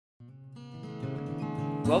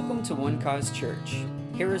Welcome to One Cause Church.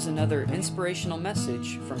 Here is another inspirational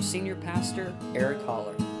message from Senior Pastor Eric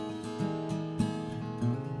Holler.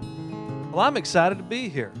 Well, I'm excited to be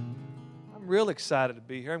here. I'm real excited to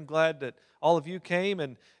be here. I'm glad that all of you came,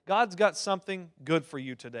 and God's got something good for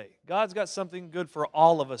you today. God's got something good for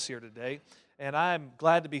all of us here today, and I'm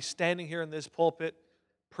glad to be standing here in this pulpit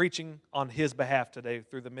preaching on His behalf today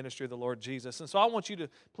through the ministry of the Lord Jesus. And so I want you to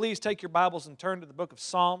please take your Bibles and turn to the book of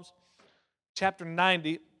Psalms, chapter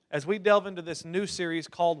 90, as we delve into this new series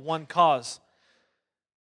called One Cause.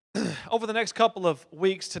 Over the next couple of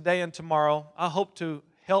weeks, today and tomorrow, I hope to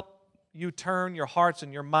help you turn your hearts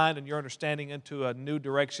and your mind and your understanding into a new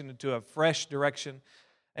direction, into a fresh direction,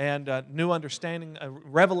 and a new understanding, a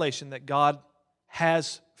revelation that God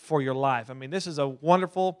has for your life. I mean, this is a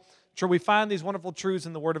wonderful, we find these wonderful truths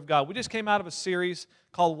in the Word of God. We just came out of a series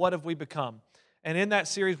called What Have We Become? And in that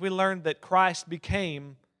series, we learned that Christ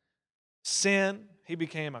became sin, He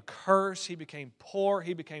became a curse, He became poor,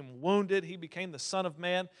 He became wounded, He became the Son of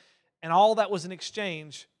Man, and all that was in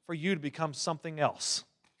exchange for you to become something else.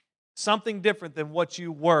 Something different than what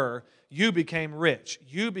you were. You became rich.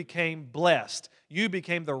 You became blessed. You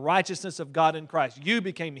became the righteousness of God in Christ. You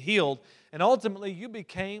became healed, and ultimately you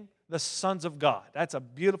became the sons of God. That's a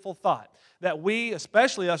beautiful thought. That we,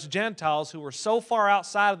 especially us Gentiles who were so far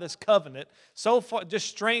outside of this covenant, so far just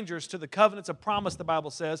strangers to the covenants of promise, the Bible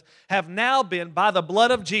says, have now been, by the blood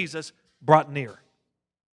of Jesus, brought near.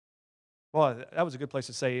 Boy, that was a good place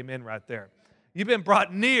to say amen right there. You've been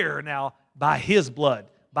brought near now by His blood,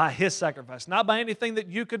 by His sacrifice, not by anything that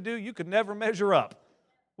you could do. You could never measure up.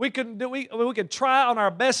 We could try on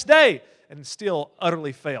our best day and still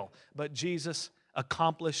utterly fail. But Jesus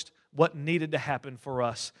accomplished what needed to happen for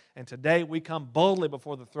us. And today we come boldly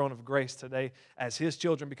before the throne of grace today as His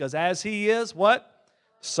children, because as He is, what?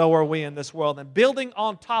 So are we in this world. And building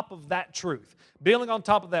on top of that truth, building on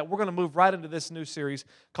top of that, we're going to move right into this new series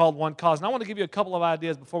called One Cause. And I want to give you a couple of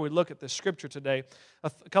ideas before we look at the scripture today,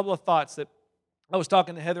 a couple of thoughts that I was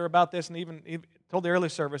talking to Heather about this, and even told the early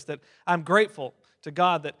service that I'm grateful to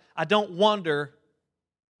God that I don't wonder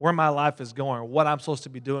where my life is going or what I'm supposed to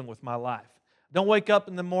be doing with my life. Don't wake up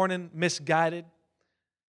in the morning misguided.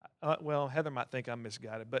 Well, Heather might think I'm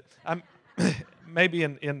misguided, but I'm maybe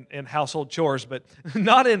in household chores, but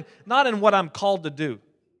not in what I'm called to do.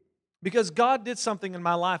 Because God did something in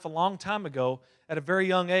my life a long time ago at a very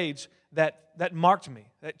young age that marked me,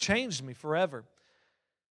 that changed me forever.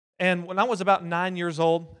 And when I was about 9 years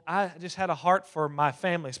old, I just had a heart for my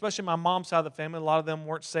family, especially my mom's side of the family. A lot of them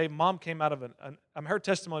weren't saved. Mom came out of her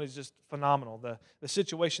testimony is just phenomenal. The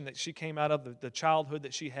situation that she came out of, the childhood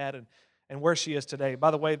that she had, and where she is today.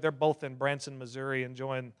 By the way, they're both in Branson, Missouri,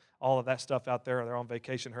 enjoying all of that stuff out there. They're on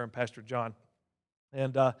vacation, her and Pastor John.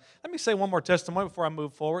 And let me say one more testimony before I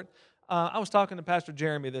move forward. I was talking to Pastor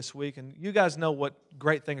Jeremy this week, and you guys know what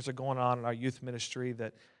great things are going on in our youth ministry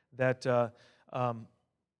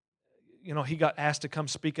he got asked to come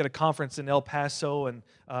speak at a conference in El Paso, and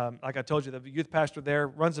like I told you, the youth pastor there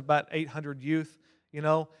runs about 800 youth,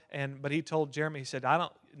 but he told Jeremy, he said, I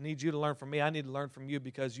don't need you to learn from me, I need to learn from you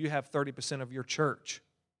because you have 30% of your church.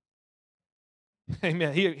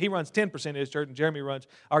 Amen. He runs 10% of his church, and Jeremy runs,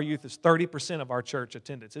 our youth is 30% of our church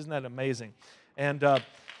attendance. Isn't that amazing? And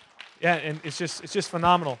and it's just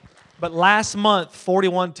phenomenal. But last month,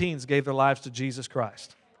 41 teens gave their lives to Jesus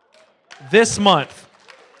Christ. This month,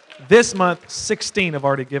 16 have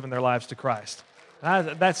already given their lives to Christ.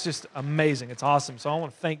 That's just amazing. It's awesome. So I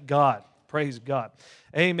want to thank God. Praise God.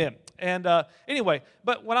 Amen. And anyway,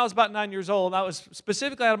 but when I was about 9 years old, I was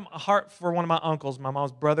specifically had a heart for one of my uncles, my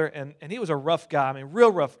mom's brother, and he was a rough guy. I mean,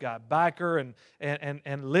 real rough guy, biker,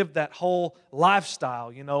 and lived that whole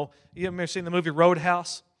lifestyle. You ever seen the movie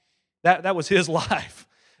Roadhouse? That was his life.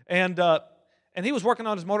 And he was working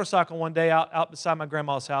on his motorcycle one day out beside my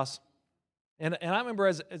grandma's house. And I remember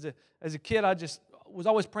as a kid, I just was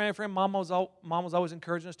always praying for him. Mom was always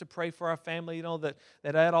encouraging us to pray for our family, that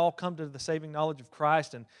had all come to the saving knowledge of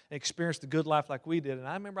Christ and experienced the good life like we did. And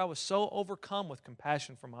I remember I was so overcome with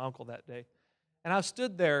compassion for my uncle that day. And I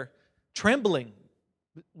stood there trembling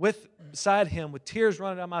beside him with tears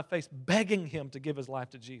running down my face, begging him to give his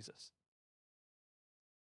life to Jesus.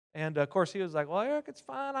 And, of course, he was like, well, Eric, it's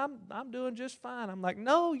fine. I'm doing just fine. I'm like,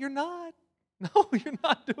 no, you're not. No, you're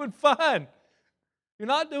not doing fine. You're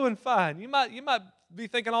not doing fine. You might be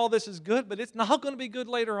thinking all this is good, but it's not going to be good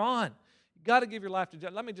later on. You've got to give your life to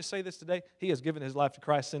Jesus. Let me just say this today. He has given his life to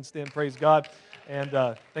Christ since then, praise God.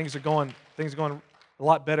 And things are going a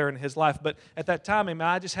lot better in his life. But at that time,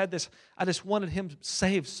 I just wanted him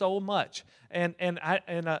saved so much. And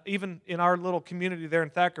even in our little community there in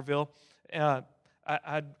Thackerville,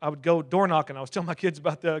 I would go door knocking. I was telling my kids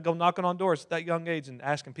about that. I'd go knocking on doors at that young age and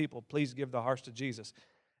asking people, please give their hearts to Jesus.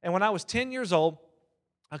 And when I was 10 years old,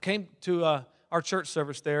 I came to our church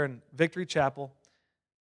service there in Victory Chapel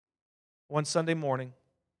one Sunday morning,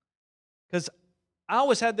 because I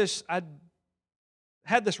always had this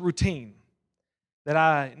routine that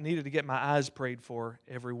I needed to get my eyes prayed for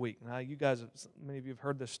every week. Now, you guys, many of you have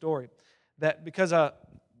heard this story, that because I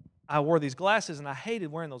wore these glasses, and I hated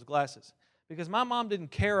wearing those glasses, because my mom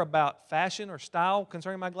didn't care about fashion or style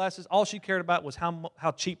concerning my glasses. All she cared about was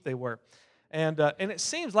how cheap they were. And it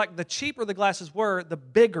seems like the cheaper the glasses were, the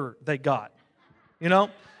bigger they got, you know?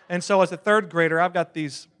 And so as a third grader, I've got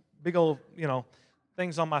these big old,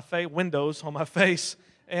 things on my face, windows on my face,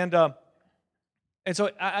 and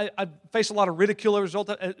so I faced a lot of ridicule as a result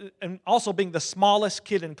of, and also being the smallest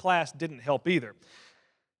kid in class didn't help either.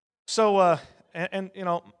 So,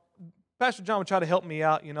 Pastor John would try to help me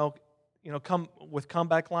out, come with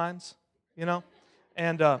comeback lines, and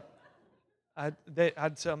I'd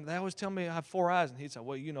tell them, they always tell me I have 4 eyes, and he'd say,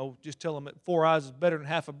 well, just tell them that 4 eyes is better than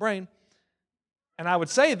half a brain. And I would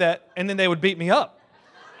say that, and then they would beat me up,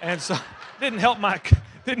 and so didn't help my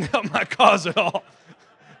cause at all.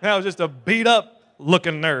 I was just a beat up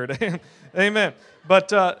looking nerd. Amen. But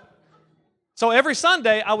so every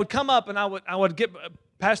Sunday I would come up and I would get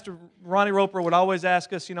Pastor Ronnie Roper would always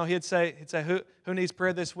ask us, he'd say who needs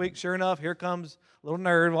prayer this week? Sure enough, here comes a little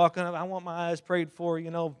nerd walking up. I want my eyes prayed for,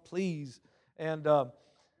 please. And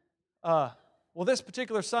this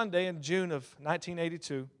particular Sunday in June of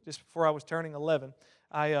 1982, just before I was turning 11,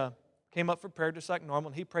 I came up for prayer just like normal,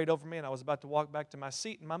 and he prayed over me, and I was about to walk back to my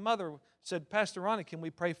seat, and my mother said, Pastor Ronnie, can we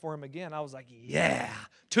pray for him again? I was like, yeah,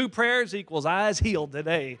 2 prayers equals eyes healed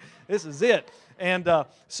today. This is it. And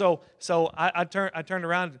so I turned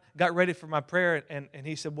around, got ready for my prayer, and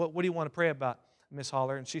he said, what do you want to pray about, Miss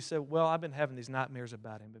Holler? And she said, well, I've been having these nightmares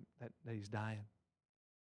about him, that he's dying.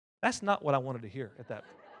 That's not what I wanted to hear at that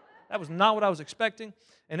point. That was not what I was expecting,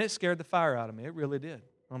 and it scared the fire out of me. It really did.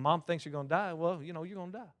 My mom thinks you're going to die. Well, you're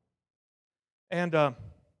going to die. And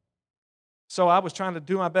so I was trying to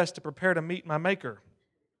do my best to prepare to meet my Maker.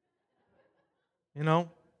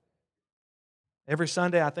 Every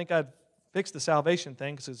Sunday I think I'd fix the salvation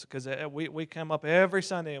thing because we come up every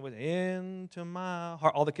Sunday and it was into my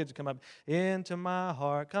heart. All the kids would come up, into my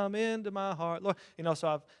heart, come into my heart, Lord. So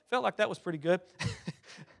I felt like that was pretty good.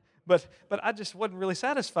 but I just wasn't really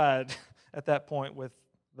satisfied at that point with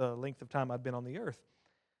the length of time I'd been on the earth.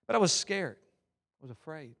 But I was scared. I was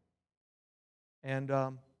afraid. And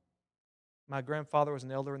my grandfather was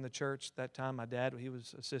an elder in the church at that time. My dad, he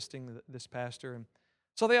was assisting this pastor. And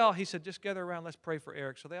so he said, just gather around, let's pray for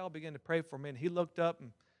Eric. So they all began to pray for me. And he looked up,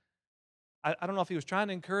 and I don't know if he was trying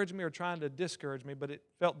to encourage me or trying to discourage me, but it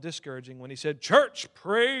felt discouraging when he said, church,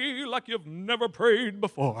 pray like you've never prayed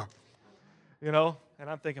before. And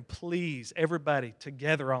I'm thinking, please, everybody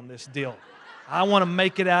together on this deal. I want to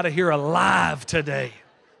make it out of here alive today.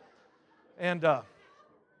 And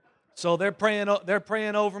so they're praying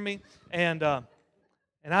over me, and I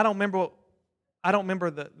don't remember I don't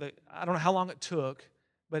know how long it took,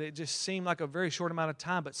 but it just seemed like a very short amount of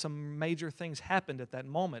time, but some major things happened at that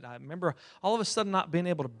moment. I remember all of a sudden not being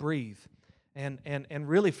able to breathe and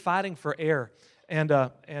really fighting for air.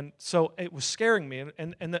 And so it was scaring me,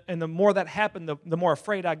 and the more that happened, the more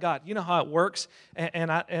afraid I got. You know how it works,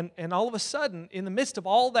 and all of a sudden, in the midst of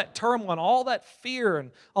all that turmoil, and all that fear,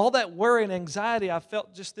 and all that worry and anxiety, I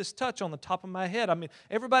felt just this touch on the top of my head. I mean,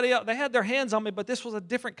 everybody else, they had their hands on me, but this was a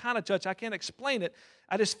different kind of touch. I can't explain it.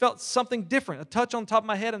 I just felt something different, a touch on top of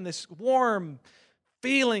my head, and this warm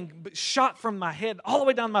feeling shot from my head all the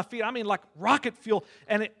way down my feet. I mean, like rocket fuel.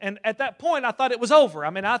 And at that point, I thought it was over. I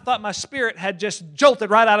mean, I thought my spirit had just jolted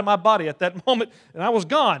right out of my body at that moment, and I was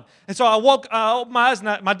gone. And so I opened my eyes,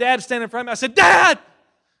 and my dad was standing in front of me. I said, "Dad!"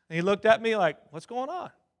 And he looked at me like, "What's going on?"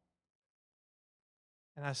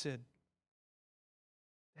 And I said,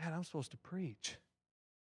 "Dad, I'm supposed to preach."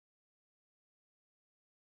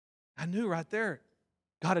 I knew right there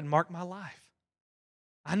God had marked my life.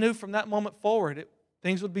 I knew from that moment forward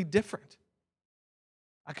things would be different.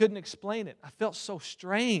 I couldn't explain it. I felt so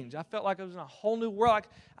strange. I felt like I was in a whole new world.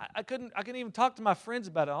 I couldn't even talk to my friends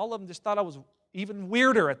about it. All of them just thought I was even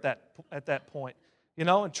weirder at that point,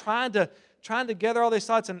 and trying to gather all these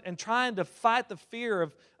thoughts and trying to fight the fear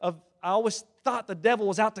of I always thought the devil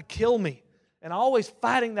was out to kill me. and always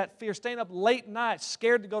fighting that fear, staying up late nights,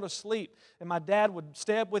 scared to go to sleep. And my dad would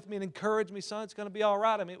stay up with me and encourage me, son, it's going to be all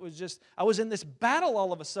right. I mean, it was just, I was in this battle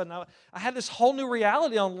all of a sudden. I had this whole new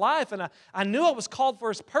reality on life, and I knew I was called for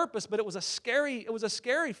His purpose, but it was a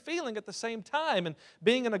scary feeling at the same time. And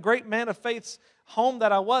being in a great man of faith's home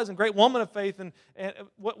that I was, and great woman of faith, and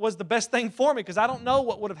what was the best thing for me, because I don't know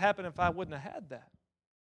what would have happened if I wouldn't have had that.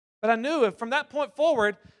 But I knew from that point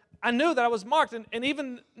forward, I knew that I was marked, and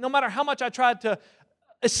even no matter how much I tried to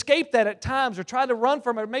escape that at times or try to run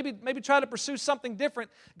from it or maybe try to pursue something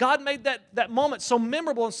different, God made that moment so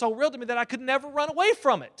memorable and so real to me that I could never run away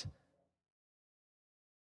from it.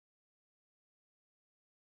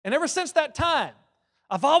 And ever since that time,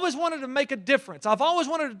 I've always wanted to make a difference. I've always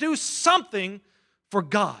wanted to do something for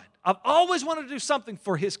God. I've always wanted to do something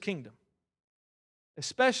for His kingdom,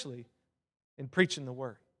 especially in preaching the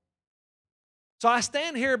Word. So I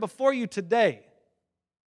stand here before you today,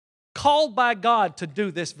 called by God to do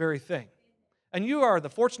this very thing. And you are the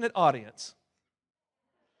fortunate audience.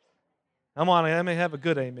 Come on, I may have a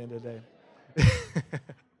good amen today.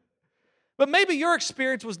 But maybe your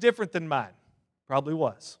experience was different than mine. Probably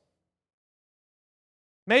was.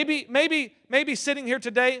 Maybe sitting here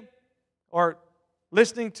today or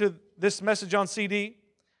listening to this message on CD,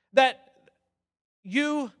 that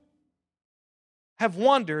you have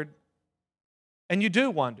wondered, and you do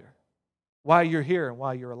wonder, why you're here and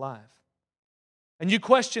why you're alive. And you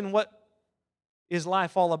question what is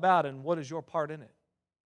life all about and what is your part in it.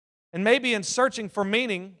 And maybe in searching for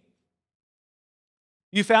meaning,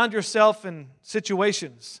 you found yourself in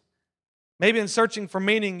situations. Maybe in searching for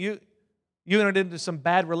meaning, you entered into some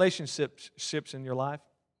bad relationships in your life.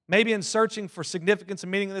 Maybe in searching for significance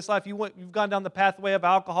and meaning in this life, you've gone down the pathway of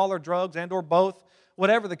alcohol or drugs and or both,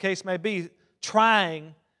 whatever the case may be,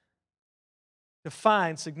 trying to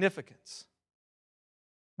find significance.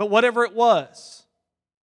 But whatever it was,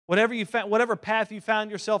 whatever path you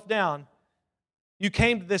found yourself down, you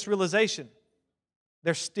came to this realization: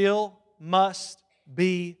 there still must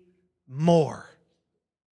be more.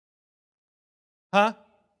 Huh?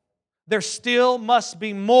 There still must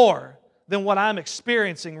be more than what I'm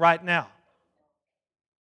experiencing right now.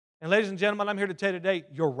 And ladies and gentlemen, I'm here to tell you today,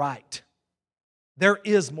 you're right. There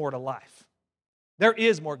is more to life. There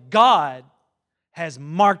is more. God has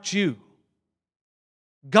marked you.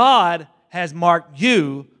 God has marked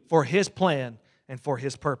you for His plan and for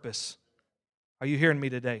His purpose. Are you hearing me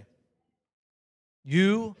today?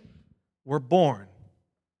 You were born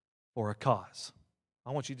for a cause.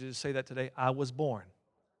 I want you to just say that today. I was born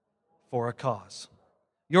for a cause.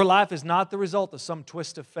 Your life is not the result of some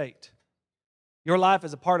twist of fate. Your life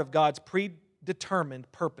is a part of God's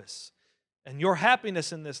predetermined purpose. And your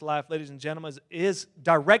happiness in this life, ladies and gentlemen, is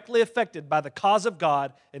directly affected by the cause of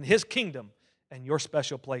God and His kingdom and your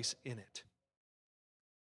special place in it.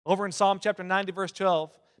 Over in Psalm chapter 90, verse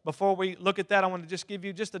 12, before we look at that, I want to just give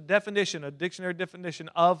you just a definition, a dictionary definition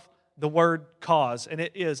of the word cause. And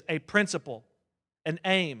it is a principle, an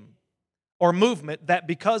aim, or movement that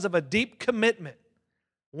because of a deep commitment,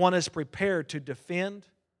 one is prepared to defend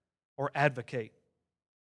or advocate.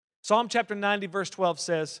 Psalm chapter 90, verse 12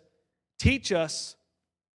 says, "Teach us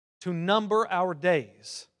to number our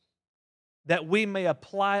days, that we may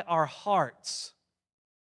apply our hearts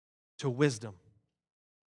to wisdom."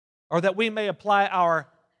 Or that we may apply our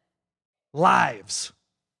lives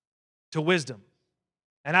to wisdom.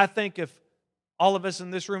 And I think if all of us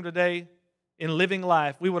in this room today, in living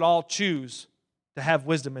life, we would all choose to have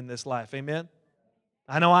wisdom in this life. Amen?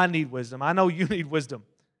 I know I need wisdom. I know you need wisdom.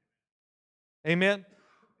 Amen?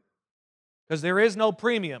 Because there is no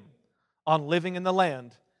premium on living in the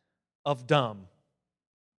land of dumb.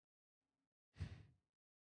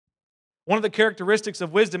 One of the characteristics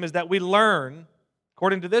of wisdom is that we learn,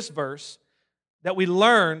 according to this verse, that we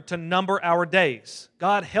learn to number our days.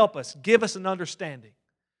 God help us, give us an understanding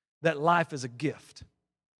that life is a gift.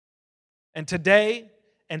 And today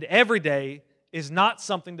and every day is not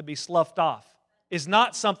something to be sloughed off, is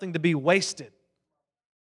not something to be wasted,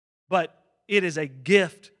 but it is a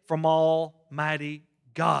gift from Almighty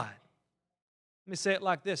God. Let me say it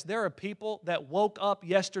like this. There are people that woke up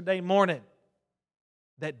yesterday morning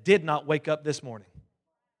that did not wake up this morning.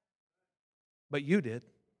 But you did.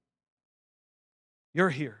 You're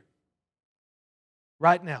here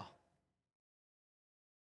right now.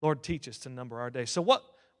 Lord, teach us to number our days. So what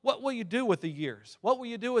will you do with the years? What will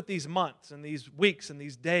you do with these months and these weeks and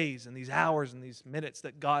these days and these hours and these minutes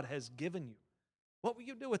that God has given you? What will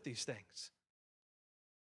you do with these things?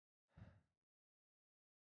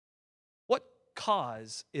 What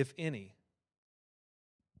cause, if any,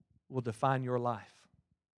 will define your life?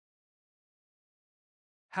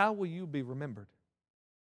 how will you be remembered?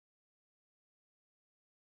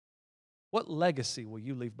 What legacy will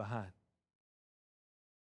you leave behind?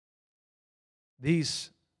 These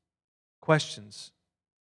questions,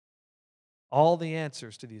 all the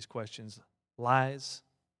answers to these questions lies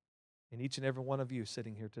in each and every one of you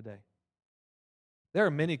sitting here today. There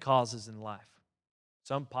are many causes in life,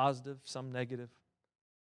 some positive, some negative.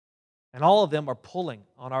 And all of them are pulling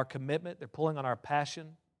on our commitment, they're pulling on our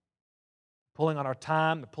passion, pulling on our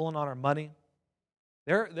time, they're pulling on our money.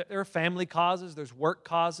 There are family causes, there's work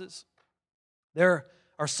causes, there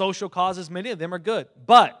are social causes, many of them are good.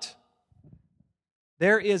 But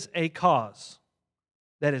there is a cause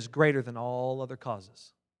that is greater than all other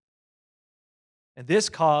causes. And this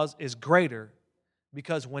cause is greater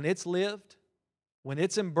because when it's lived, when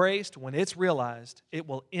it's embraced, when it's realized, it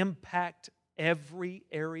will impact every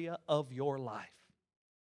area of your life.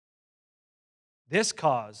 This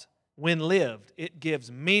cause, when lived, it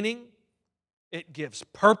gives meaning, it gives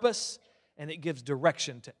purpose, and it gives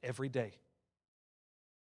direction to every day.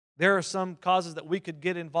 There are some causes that we could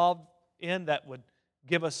get involved in that would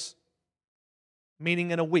give us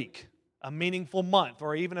meaning in a week, a meaningful month,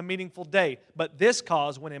 or even a meaningful day. But this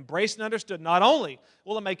cause, when embraced and understood, not only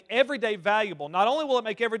will it make every day valuable, not only will it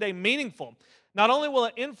make every day meaningful, not only will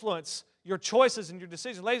it influence your choices and your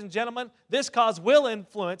decisions. Ladies and gentlemen, this cause will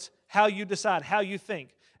influence how you decide, how you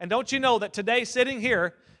think. And don't you know that today, sitting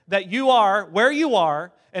here, that you are where you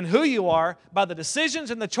are and who you are by the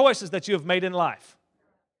decisions and the choices that you have made in life?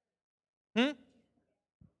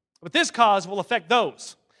 But this cause will affect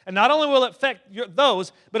those. And not only will it affect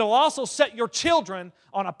those, but it will also set your children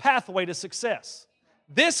on a pathway to success.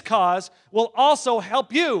 This cause will also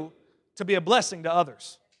help you to be a blessing to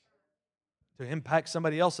others, to impact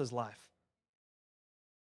somebody else's life.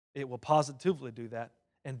 It will positively do that.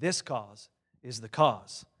 And this cause is the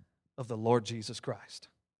cause of the Lord Jesus Christ.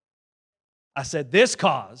 I said this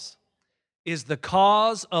cause is the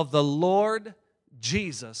cause of the Lord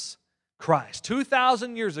Jesus Christ.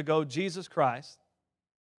 2,000 years ago, Jesus Christ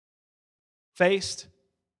faced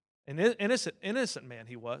an innocent man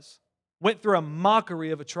he was, went through a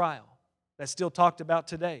mockery of a trial that's still talked about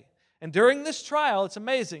today. And during this trial, it's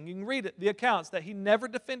amazing, you can read it, the accounts, that he never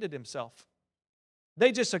defended himself.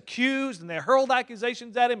 They just accused and they hurled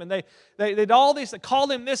accusations at him and they did all these, they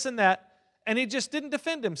called him this and that, and he just didn't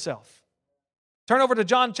defend himself. Turn over to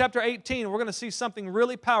John chapter 18, we're going to see something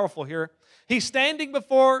really powerful here. He's standing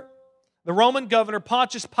before the Roman governor,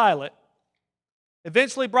 Pontius Pilate,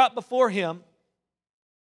 eventually brought before him,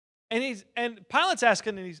 and Pilate's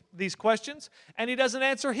asking these questions, and he doesn't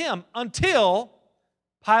answer him until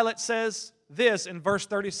Pilate says this in verse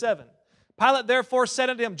 37. Pilate therefore said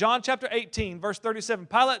unto him, John chapter 18, verse 37,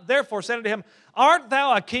 Pilate therefore said unto him, Art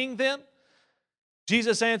thou a king then?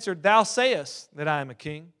 Jesus answered, Thou sayest that I am a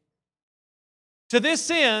king. To this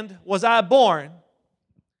end was I born,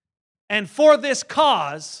 and for this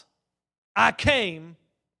cause I came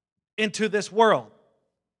into this world.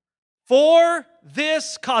 For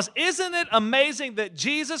this cause. Isn't it amazing that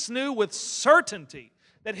Jesus knew with certainty,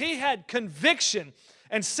 that he had conviction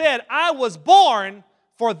and said, I was born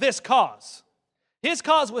for this cause. His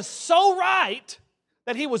cause was so right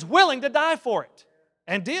that he was willing to die for it,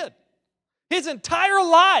 and did. His entire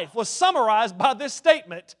life was summarized by this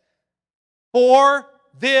statement, for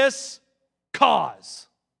this cause.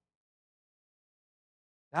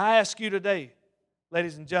 I ask you today,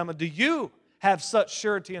 ladies and gentlemen, do you have such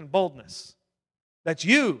surety and boldness that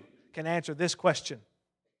you can answer this question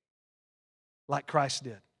like Christ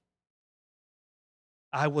did?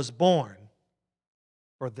 I was born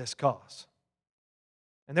for this cause.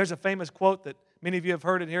 And there's a famous quote that many of you have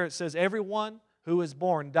heard it here. It says, everyone who is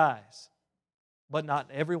born dies, but not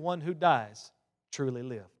everyone who dies truly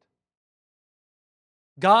lived.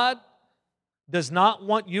 God does not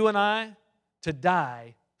want you and I to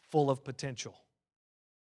die full of potential.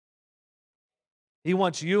 He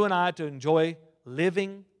wants you and I to enjoy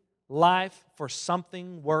living life for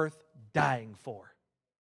something worth dying for.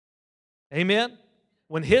 Amen?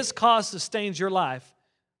 When His cause sustains your life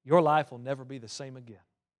will never be the same again.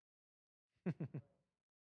 You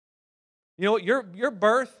know what? Your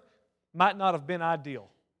birth might not have been ideal.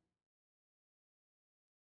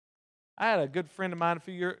 I had a good friend of mine a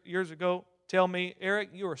few years ago tell me, Eric,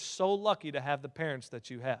 you are so lucky to have the parents that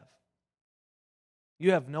you have.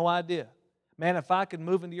 You have no idea. Man, if I could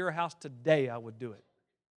move into your house today, I would do it.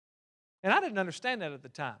 And I didn't understand that at the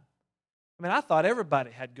time. I mean, I thought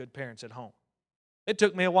everybody had good parents at home. It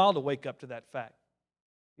took me a while to wake up to that fact.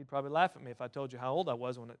 You'd probably laugh at me if I told you how old I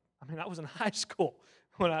was I was in high school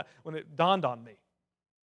when it dawned on me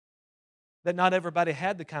that not everybody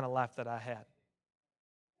had the kind of life that I had.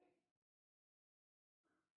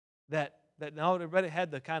 that not everybody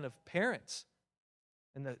had the kind of parents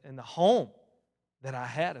and the home that I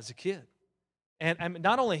had as a kid. And I mean,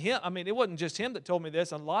 not only him, I mean, it wasn't just him that told me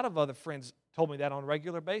this. A lot of other friends told me that on a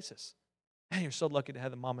regular basis. Man, you're so lucky to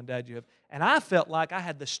have the mom and dad you have. And I felt like I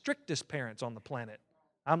had the strictest parents on the planet.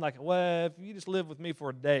 I'm like, well, if you just lived with me for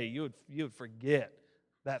a day, you would forget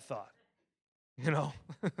that thought. You know?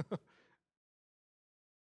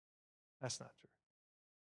 That's not true.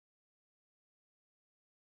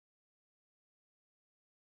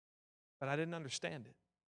 But I didn't understand it.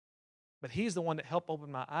 But He's the one that helped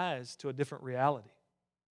open my eyes to a different reality.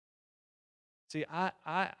 See,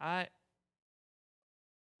 I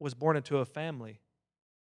was born into a family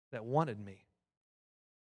that wanted me.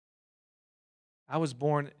 I was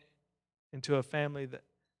born into a family that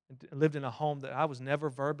lived in a home that I was never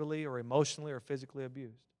verbally or emotionally or physically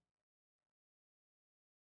abused.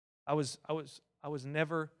 I was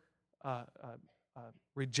never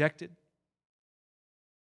rejected,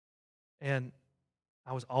 and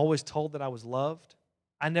I was always told that I was loved.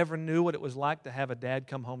 I never knew what it was like to have a dad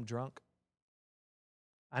come home drunk.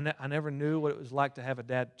 I never knew what it was like to have a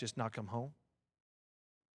dad just not come home.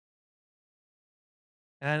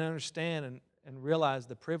 And I understand and realize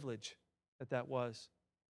the privilege that was.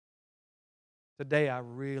 Today, I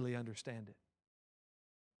really understand it.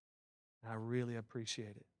 And I really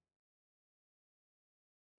appreciate it.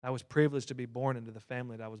 I was privileged to be born into the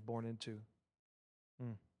family that I was born into.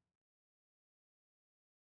 But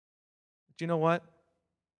you know what?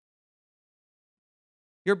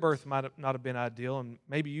 Your birth might not have been ideal, and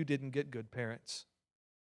maybe you didn't get good parents.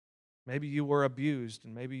 Maybe you were abused,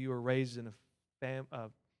 and maybe you were raised in a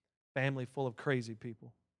family full of crazy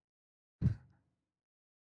people.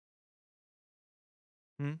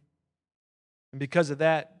 And because of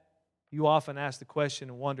that, you often ask the question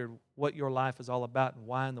and wondered what your life is all about and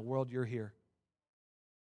why in the world you're here.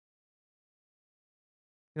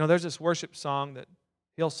 You know, there's this worship song that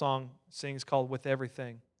Hillsong sings called With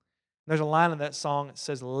Everything. There's a line in that song that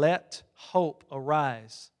says, let hope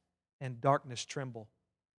arise and darkness tremble.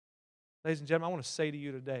 Ladies and gentlemen, I want to say to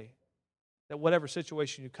you today that whatever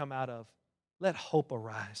situation you come out of, let hope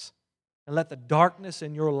arise and let the darkness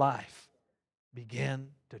in your life begin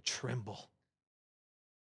to tremble.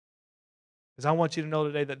 Because I want you to know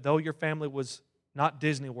today that though your family was not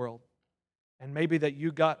Disney World, and maybe that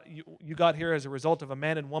you got here as a result of a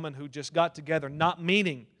man and woman who just got together, not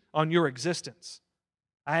meaning on your existence,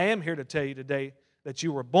 I am here to tell you today that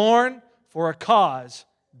you were born for a cause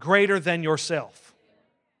greater than yourself.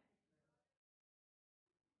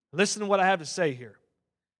 Listen to what I have to say here.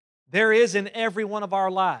 There is in every one of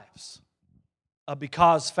our lives a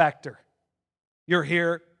because factor. You're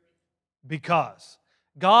here because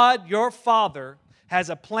God, your Father, has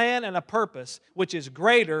a plan and a purpose which is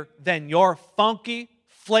greater than your funky,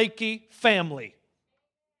 flaky family.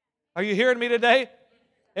 Are you hearing me today?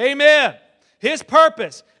 Amen. His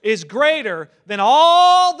purpose is greater than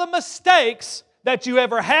all the mistakes that you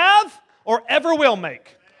ever have or ever will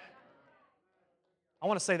make. I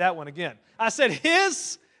want to say that one again. I said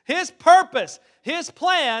His purpose, His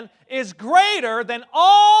plan is greater than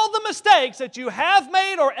all the mistakes that you have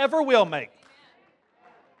made or ever will make.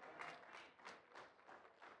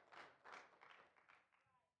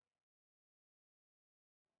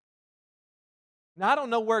 Now, I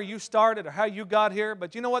don't know where you started or how you got here,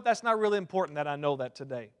 but you know what? That's not really important that I know that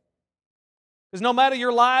today. Because no matter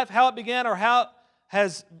your life, how it began or how it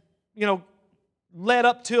has, led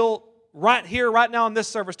up till right here, right now in this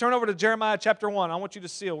service, turn over to Jeremiah chapter 1. I want you to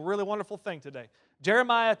see a really wonderful thing today.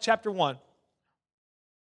 Jeremiah chapter 1.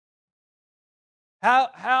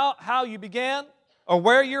 How you began or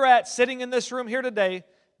where you're at sitting in this room here today,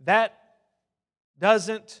 that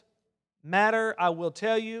doesn't matter. I will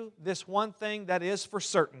tell you this one thing that is for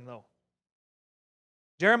certain, though.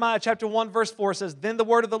 Jeremiah chapter 1 verse 4 says, Then the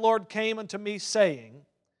word of the Lord came unto me, saying,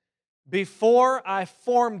 Before I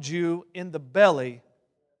formed you in the belly,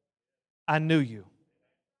 I knew you.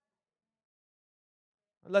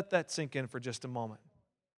 Let that sink in for just a moment.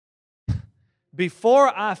 Before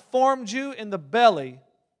I formed you in the belly,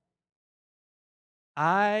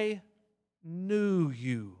 I knew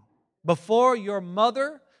you. Before your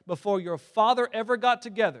mother, before your father ever got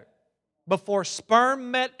together, before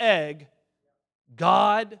sperm met egg,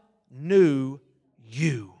 God knew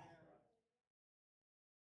you.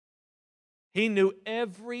 He knew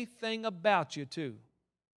everything about you too.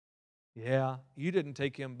 Yeah, you didn't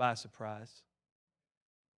take Him by surprise.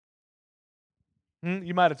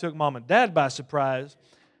 You might have took mom and dad by surprise,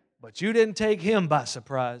 but you didn't take Him by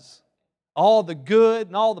surprise. All the good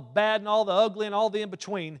and all the bad and all the ugly and all the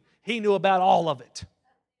in-between, He knew about all of it.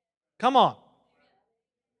 Come on.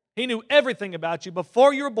 He knew everything about you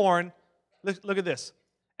before you were born. Look at this.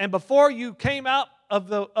 And before you came out of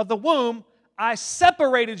the womb, I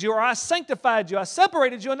separated you, or I sanctified you. I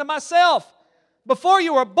separated you unto myself. Before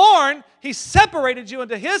you were born, He separated you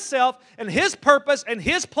into His self and His purpose and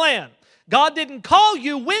His plan. God didn't call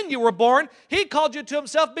you when you were born. He called you to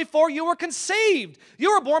Himself before you were conceived.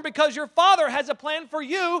 You were born because your Father has a plan for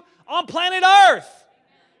you on planet Earth.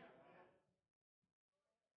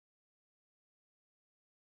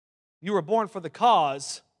 You were born for the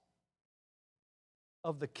cause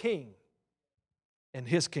of the King and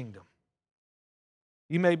His kingdom.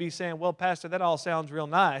 You may be saying, well, Pastor, that all sounds real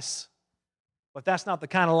nice, but that's not the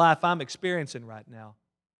kind of life I'm experiencing right now.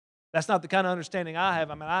 That's not the kind of understanding I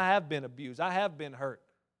have. I mean, I have been abused. I have been hurt.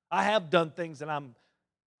 I have done things that I'm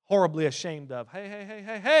horribly ashamed of.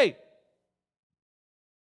 Hey.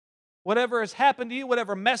 Whatever has happened to you,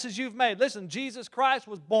 whatever messes you've made. Listen, Jesus Christ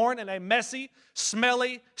was born in a messy,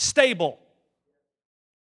 smelly stable.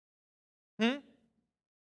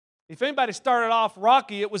 If anybody started off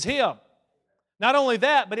rocky, it was Him. Not only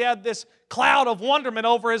that, but He had this cloud of wonderment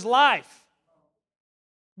over His life.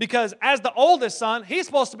 Because as the oldest son, he's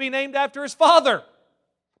supposed to be named after his father.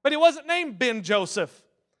 But he wasn't named Ben Joseph.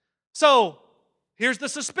 So here's the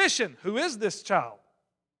suspicion. Who is this child?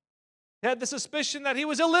 He had the suspicion that he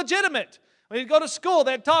was illegitimate. When he'd go to school,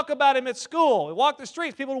 they'd talk about him at school. He'd walk the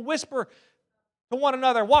streets, people would whisper to one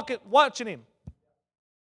another, watching him.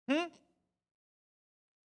 And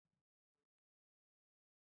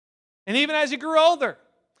even as he grew older,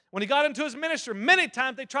 when he got into his ministry, many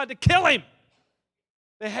times they tried to kill him.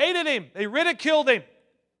 They hated him. They ridiculed him,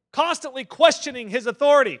 constantly questioning his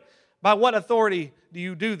authority. By what authority do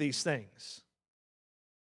you do these things?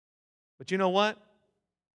 But you know what?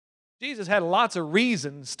 Jesus had lots of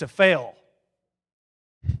reasons to fail.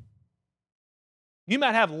 You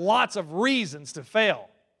might have lots of reasons to fail.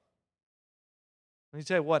 Let me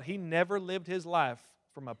tell you what, He never lived His life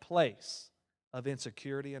from a place of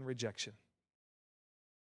insecurity and rejection.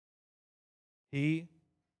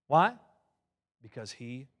 Why? Because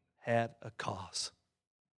He had a cause.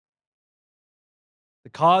 The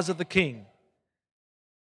cause of the King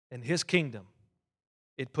and His kingdom.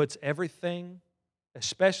 It puts everything,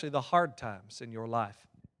 especially the hard times in your life,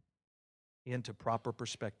 into proper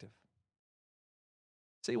perspective.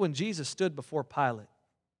 See, when Jesus stood before Pilate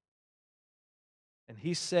and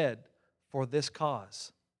He said, "For this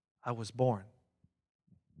cause I was born,"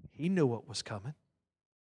 He knew what was coming.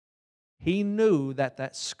 He knew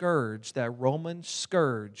that scourge, that Roman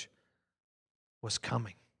scourge, was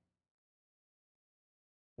coming.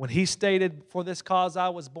 When He stated, "For this cause I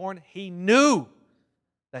was born," He knew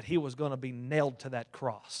that He was going to be nailed to that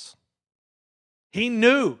cross. He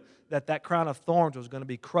knew that crown of thorns was going to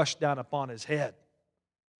be crushed down upon His head.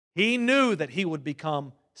 He knew that He would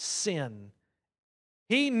become sin.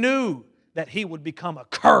 He knew that He would become a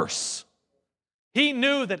curse. He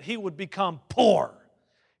knew that He would become poor.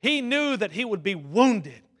 He knew that He would be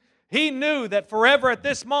wounded. He knew that forever at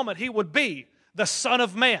this moment He would be the Son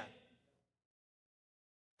of Man.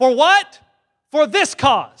 For what? For this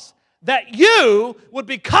cause, that you would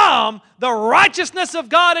become the righteousness of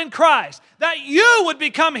God in Christ, that you would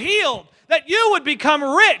become healed, that you would become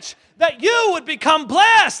rich, that you would become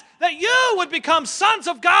blessed, that you would become sons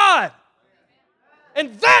of God.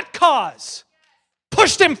 And that cause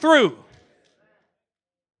pushed Him through.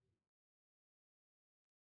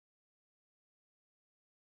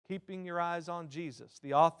 Keeping your eyes on Jesus,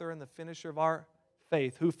 the author and the finisher of our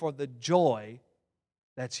faith, who for the joy,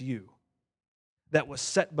 that's you, that was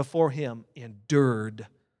set before Him, endured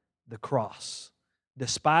the cross,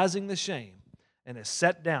 despising the shame, and is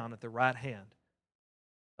set down at the right hand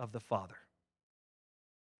of the Father.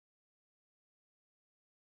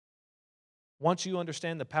 Once you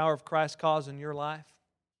understand the power of Christ's cause in your life,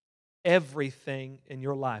 everything in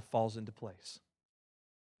your life falls into place.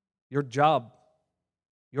 Your job,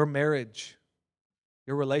 your marriage,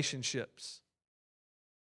 your relationships,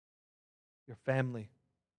 your family,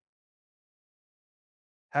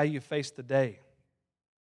 how you face the day,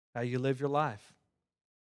 how you live your life.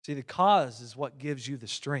 See, the cause is what gives you the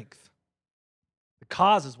strength. The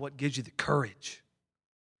cause is what gives you the courage.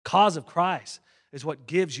 The cause of Christ is what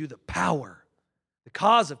gives you the power. The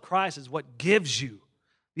cause of Christ is what gives you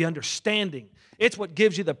the understanding. It's what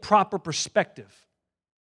gives you the proper perspective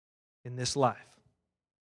in this life.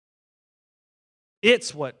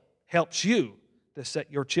 It's what helps you to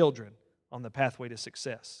set your children on the pathway to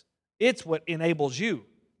success. It's what enables you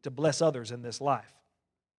to bless others in this life.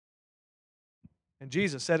 And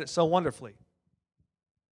Jesus said it so wonderfully.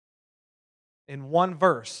 In one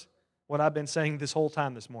verse, what I've been saying this whole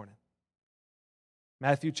time this morning.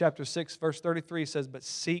 Matthew chapter 6, verse 33 says, "But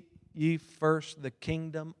seek ye first the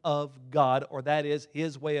kingdom of God," or that is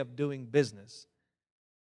His way of doing business,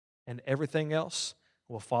 "and everything else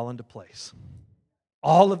will fall into place."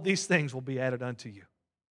 All of these things will be added unto you.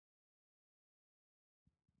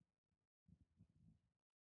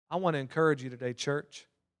 I want to encourage you today, church,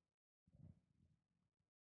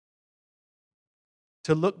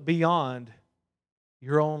 to look beyond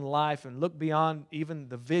your own life and look beyond even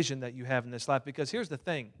the vision that you have in this life. Because here's the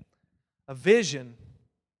thing. A vision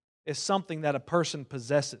is something that a person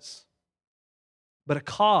possesses. But a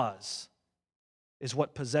cause is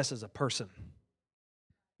what possesses a person.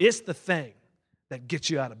 It's the thing that gets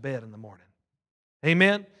you out of bed in the morning.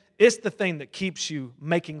 Amen? It's the thing that keeps you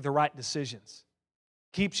making the right decisions.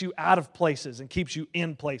 Keeps you out of places and keeps you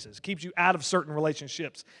in places. Keeps you out of certain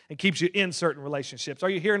relationships and keeps you in certain relationships. Are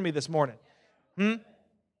you hearing me this morning?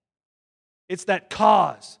 It's that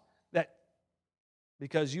cause that,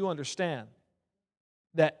 because you understand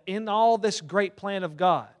that in all this great plan of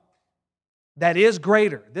God, that is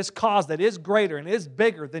greater, this cause that is greater and is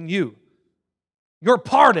bigger than you, your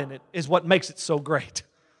part in it is what makes it so great.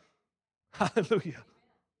 Hallelujah.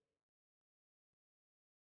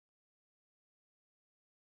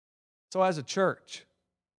 So as a church,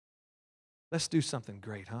 let's do something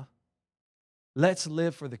great, huh? Let's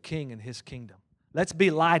live for the King and His kingdom. Let's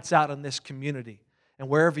be lights out in this community. And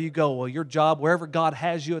wherever you go, well, your job, wherever God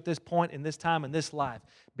has you at this point, in this time, in this life,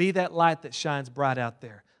 be that light that shines bright out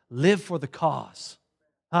there. Live for the cause.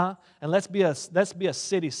 Huh? And let's be a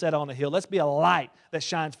city set on a hill. Let's be a light that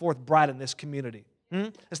shines forth bright in this community.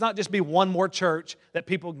 Let's not just be one more church that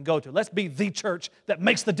people can go to. Let's be the church that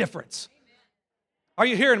makes the difference. Are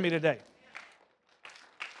you hearing me today?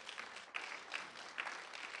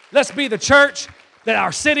 Let's be the church that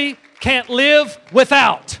our city can't live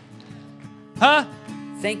without. Huh?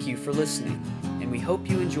 Thank you for listening, and we hope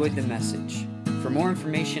you enjoyed the message. For more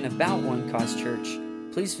information about One Cause Church,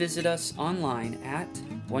 please visit us online at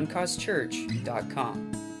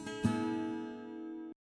onecausechurch.com.